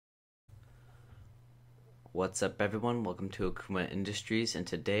What's up, everyone? Welcome to Akuma Industries, and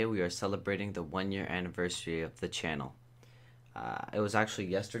today we are celebrating the 1 year anniversary of the channel. It was actually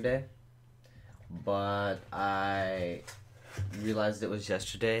yesterday, but I realized it was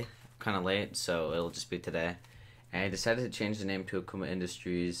yesterday, kind of late, so it'll just be today. And I decided to change the name to Akuma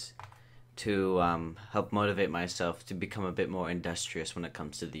Industries to help motivate myself to become a bit more industrious when it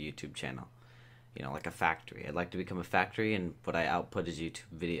comes to the YouTube channel. You know, like a factory. I'd like to become a factory, and what I output is YouTube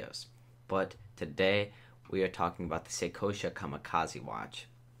videos. But today, we are talking about the Seikosha Kamikaze watch.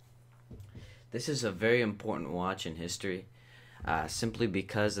 This is a very important watch in history, simply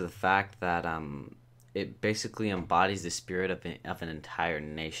because of the fact that it basically embodies the spirit of an entire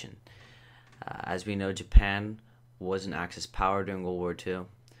nation. As we know, Japan was an Axis power during World War II,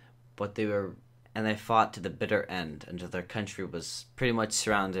 but they fought to the bitter end until their country was pretty much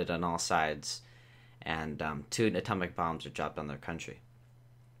surrounded on all sides, and 2 atomic bombs were dropped on their country.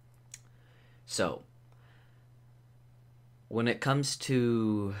 So, when it comes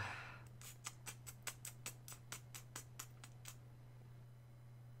to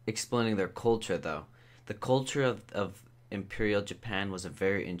explaining their culture, though, the culture of Imperial Japan was a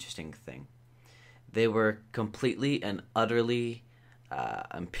very interesting thing. They were completely and utterly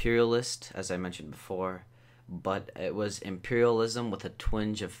imperialist, as I mentioned before, but it was imperialism with a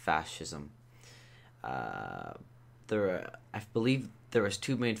twinge of fascism. I believe there was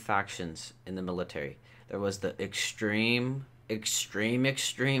 2 main factions in the military. There was the extreme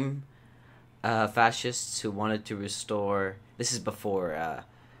fascists who wanted to restore. This is before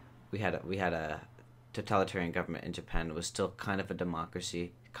we had a totalitarian government in Japan. It was still kind of a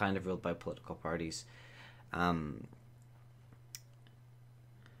democracy, kind of ruled by political parties.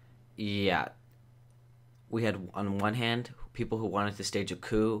 Yeah, we had on one hand people who wanted to stage a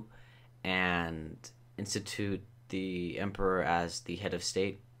coup and institute the emperor as the head of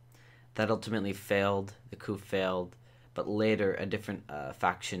state. That ultimately failed. The coup failed, but later a different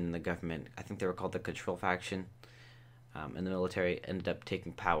faction in the government, I think they were called the control faction, in the military, ended up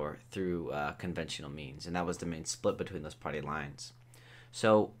taking power through conventional means, and that was the main split between those party lines.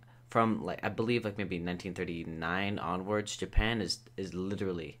 So from I believe maybe 1939 onwards, Japan is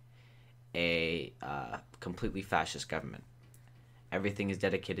literally a completely fascist government. Everything is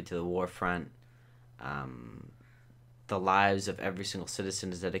dedicated to the war front. The lives of every single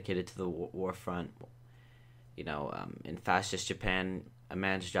citizen is dedicated to the war front. You know, in fascist Japan, a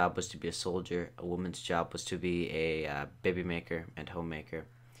man's job was to be a soldier, a woman's job was to be a baby maker and homemaker.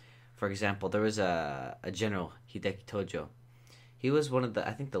 For example, there was a general, Hideki Tojo. He was one of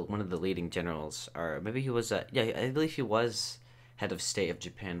the leading generals, or maybe he was I believe he was head of state of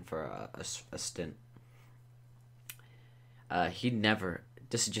Japan for a stint.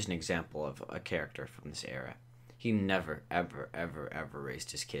 This is just an example of a character from this era. He never, ever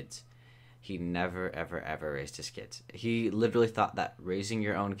raised his kids. He never, ever raised his kids. He literally thought that raising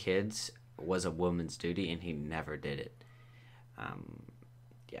your own kids was a woman's duty, and he never did it.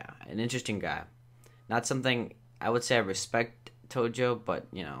 Yeah, an interesting guy. Not something I would say I respect Tojo, but,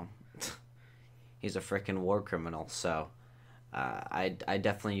 you know, he's a freaking war criminal, so I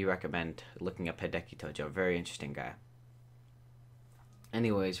definitely recommend looking up Hideki Tojo. Very interesting guy.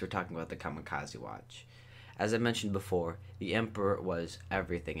 Anyways, we're talking about the Kamikaze watch. As I mentioned before, the emperor was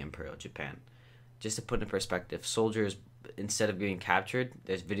everything Imperial Japan. Just to put in perspective, soldiers, instead of being captured,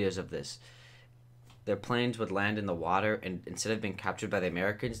 there's videos of this. Their planes would land in the water, and instead of being captured by the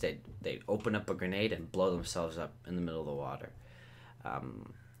Americans, they'd open up a grenade and blow themselves up in the middle of the water.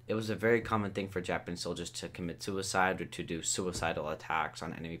 It was a very common thing for Japanese soldiers to commit suicide or to do suicidal attacks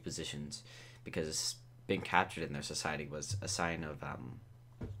on enemy positions, because being captured in their society was a sign of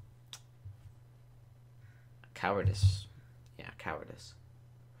cowardice. Yeah, cowardice.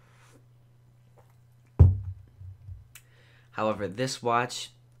 However, this watch,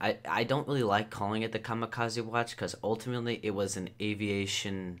 I don't really like calling it the Kamikaze watch, because ultimately it was a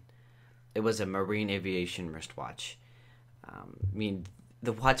marine aviation wristwatch. I mean,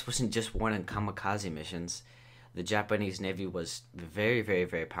 the watch wasn't just worn in kamikaze missions. The Japanese Navy was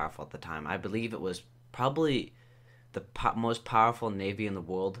very powerful at the time. I believe it was probably the most powerful navy in the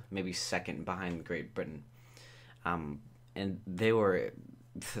world, maybe second behind Great Britain. And their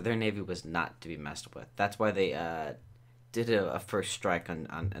navy was not to be messed with. That's why they did a first strike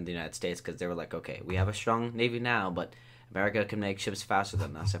on the United States, because they were like, okay, we have a strong navy now, but America can make ships faster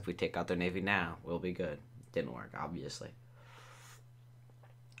than us. If we take out their navy now, we'll be good. Didn't work, obviously.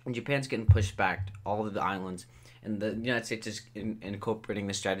 And Japan's getting pushed back all of the islands, and the United States is incorporating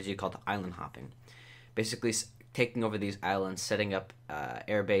the strategy called island hopping. Basically, taking over these islands, setting up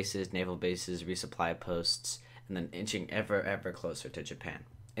air bases, naval bases, resupply posts, and then inching ever closer to Japan.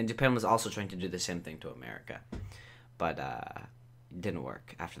 And Japan was also trying to do the same thing to America, but it didn't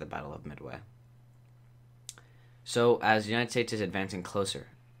work after the Battle of Midway. So as the United States is advancing closer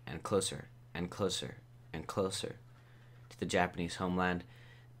and closer and closer and closer to the Japanese homeland,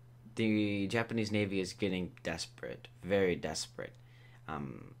 the Japanese Navy is getting desperate, very desperate.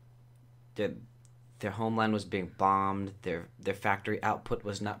 Their homeland was being bombed. Their factory output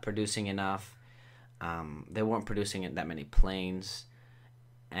was not producing enough. They weren't producing that many planes,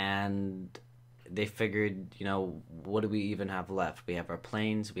 and they figured, what do we even have left? We have our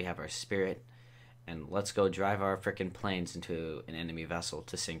planes, we have our spirit, and let's go drive our frickin' planes into an enemy vessel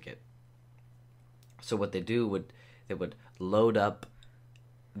to sink it. So what they would load up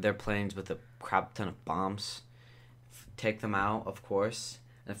their planes with a crap ton of bombs, take them out, of course,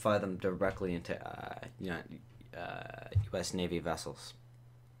 and fire them directly into U.S. Navy vessels.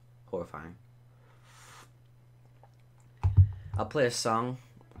 Horrifying. I'll play a song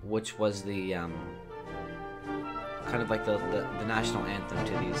which was the kind of like the national anthem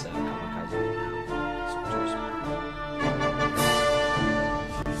to these kamikaze soldiers.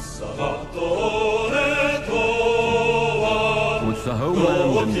 With the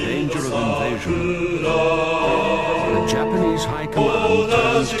homeland in danger of invasion, the Japanese High Command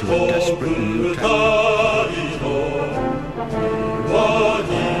turns to a desperate new tactic.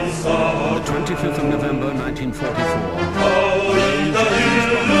 On the 25th of November 1944, the Japanese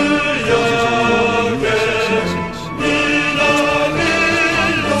bomber closes in on the USS Essex. Its pilot is part of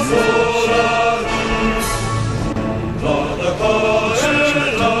a new force.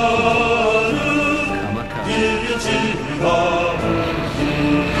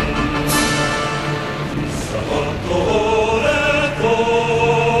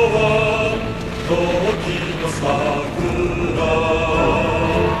 The special attack Kamikaze.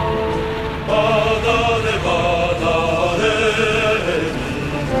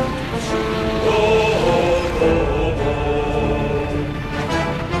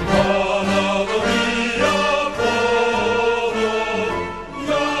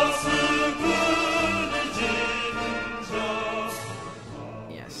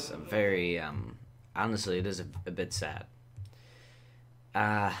 Yes, very, honestly, it is a bit sad.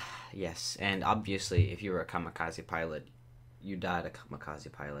 Yes, and obviously, if you were a kamikaze pilot, you died a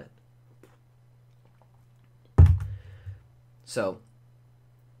kamikaze pilot. So,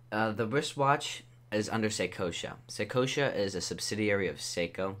 the wristwatch is under Seikosha. Seikosha is a subsidiary of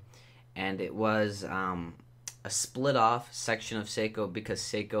Seiko, and it was a split-off section of Seiko because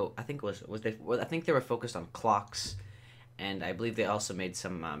Seiko, I think they were focused on clocks, and I believe they also made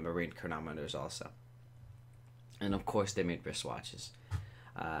some marine chronometers also. And of course, they made wristwatches.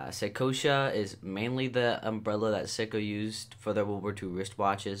 Seikosha is mainly the umbrella that Seiko used for their World War II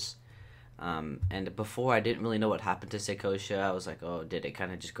wristwatches. And before, I didn't really know what happened to Seikosha. I was like, oh, did it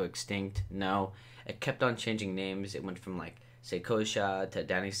kind of just go extinct? No. It kept on changing names. It went from like Seikosha to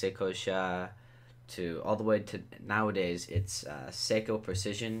Danny Seikosha to all the way to nowadays it's Seiko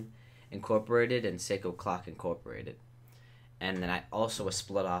Precision Incorporated and Seiko Clock Incorporated. And then I also was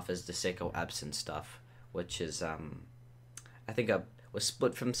split off as the Seiko Epson stuff, which is, I think was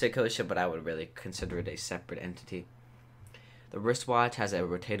split from Seikosha, but I would really consider it a separate entity. The wristwatch has a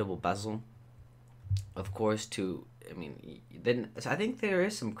rotatable bezel, of course. I think there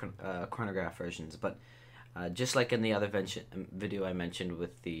is some chronograph versions, but just like in the other video I mentioned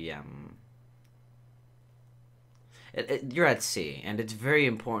with the you're at sea, and it's very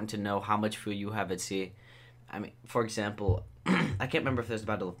important to know how much fuel you have at sea. I mean, for example, I can't remember if there's the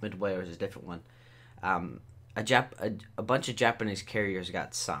Battle of Midway or is it a different one. A bunch of Japanese carriers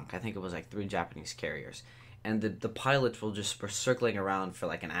got sunk. I think it was like 3 Japanese carriers. And the pilots were circling around for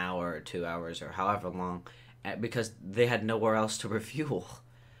like an hour or 2 hours or however long because they had nowhere else to refuel,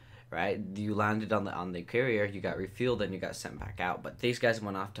 right? You landed on the carrier, you got refueled, then you got sent back out. But these guys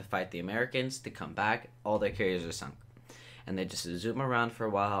went off to fight the Americans. They come back, all their carriers are sunk. And they just zoom around for a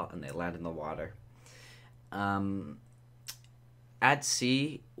while, and they land in the water. At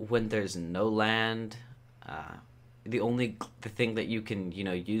sea, when there's no land, the thing that you can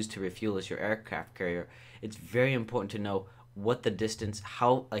use to refuel is your aircraft carrier. It's very important to know what the distance,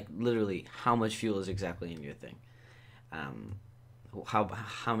 literally how much fuel is exactly in your thing,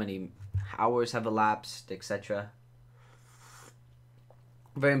 how many hours have elapsed, etc.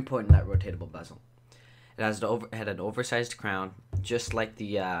 Very important, that rotatable bezel. It had an oversized crown, just like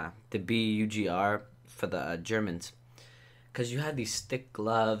the BUGR for the Germans, because you had these thick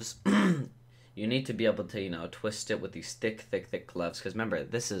gloves. You need to be able to twist it with these thick gloves, because remember,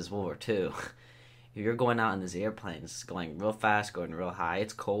 this is World War II. If you're going out in these airplanes, going real fast, going real high,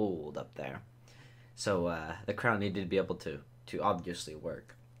 it's cold up there. So the crown needed to be able to obviously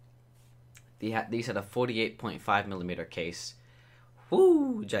work. These had a 48.5 millimeter case.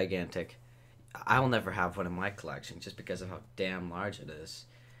 Woo, gigantic. I will never have one in my collection just because of how damn large it is.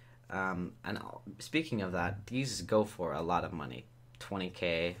 And speaking of that, these go for a lot of money.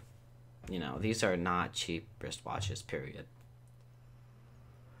 20K. You know, these are not cheap wristwatches, period.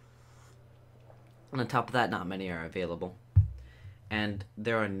 And on top of that, not many are available. And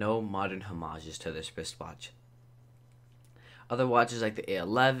there are no modern homages to this wristwatch. Other watches like the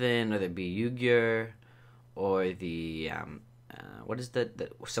A11 or the Bugyer or the what is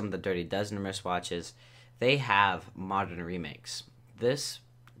some of the Dirty Dozen wristwatches, they have modern remakes. This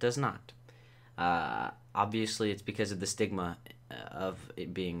does not. Obviously, it's because of the stigma of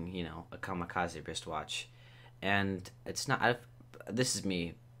it being, you know, a Kamikaze wristwatch, and it's not. This is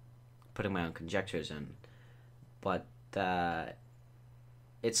me putting my own conjectures in, but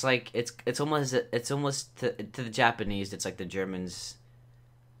it's like it's almost to the Japanese. It's like the Germans.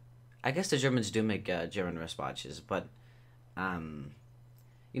 I guess the Germans do make German wristwatches, but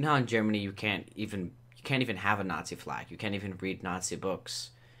you know how in Germany you can't even have a Nazi flag. You can't even read Nazi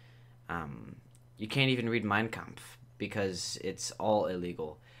books. You can't even read Mein Kampf because it's all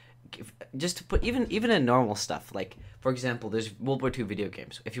illegal. Just to put even in normal stuff, like for example, there's World War II video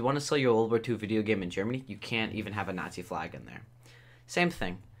games. If you want to sell your World War II video game in Germany, you can't even have a Nazi flag in there. Same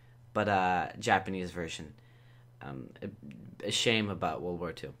thing, but Japanese version. A shame about World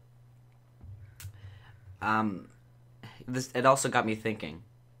War II. It also got me thinking.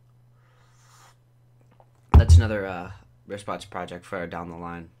 That's another wristwatch project for down the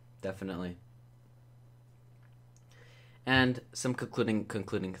line, definitely. And some concluding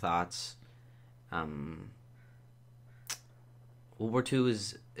thoughts. World War II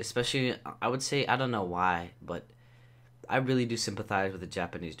is, especially, I would say, I don't know why, but I really do sympathize with the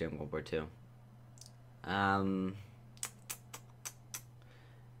Japanese during World War II.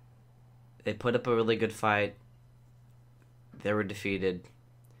 They put up a really good fight. They were defeated,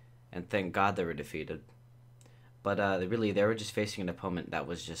 and thank God they were defeated. But they were just facing an opponent that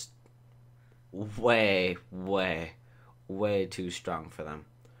was just way too strong for them.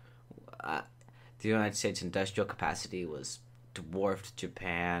 The United States' industrial capacity was dwarfed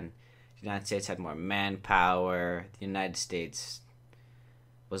Japan. The United States had more manpower. The United States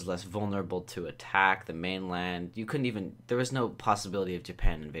was less vulnerable to attack the mainland. There was no possibility of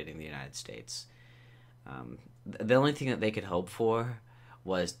Japan invading the United States. The only thing that they could hope for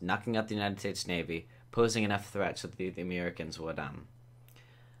was knocking out the United States Navy, posing enough threats so that the Americans would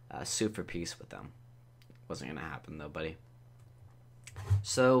sue for peace with them. Wasn't going to happen though, buddy.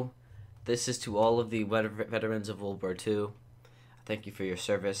 So, this is to all of the veterans of World War II. Thank you for your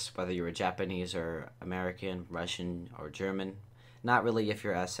service, whether you were Japanese or American, Russian, or German. Not really if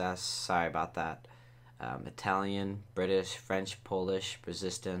you're SS, sorry about that. Italian, British, French, Polish,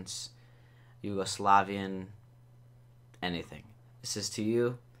 Resistance, Yugoslavian, anything. This is to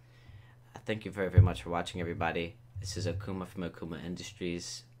you. Thank you very, very much for watching, everybody. This is Akuma from Akuma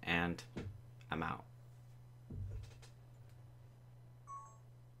Industries, and I'm out.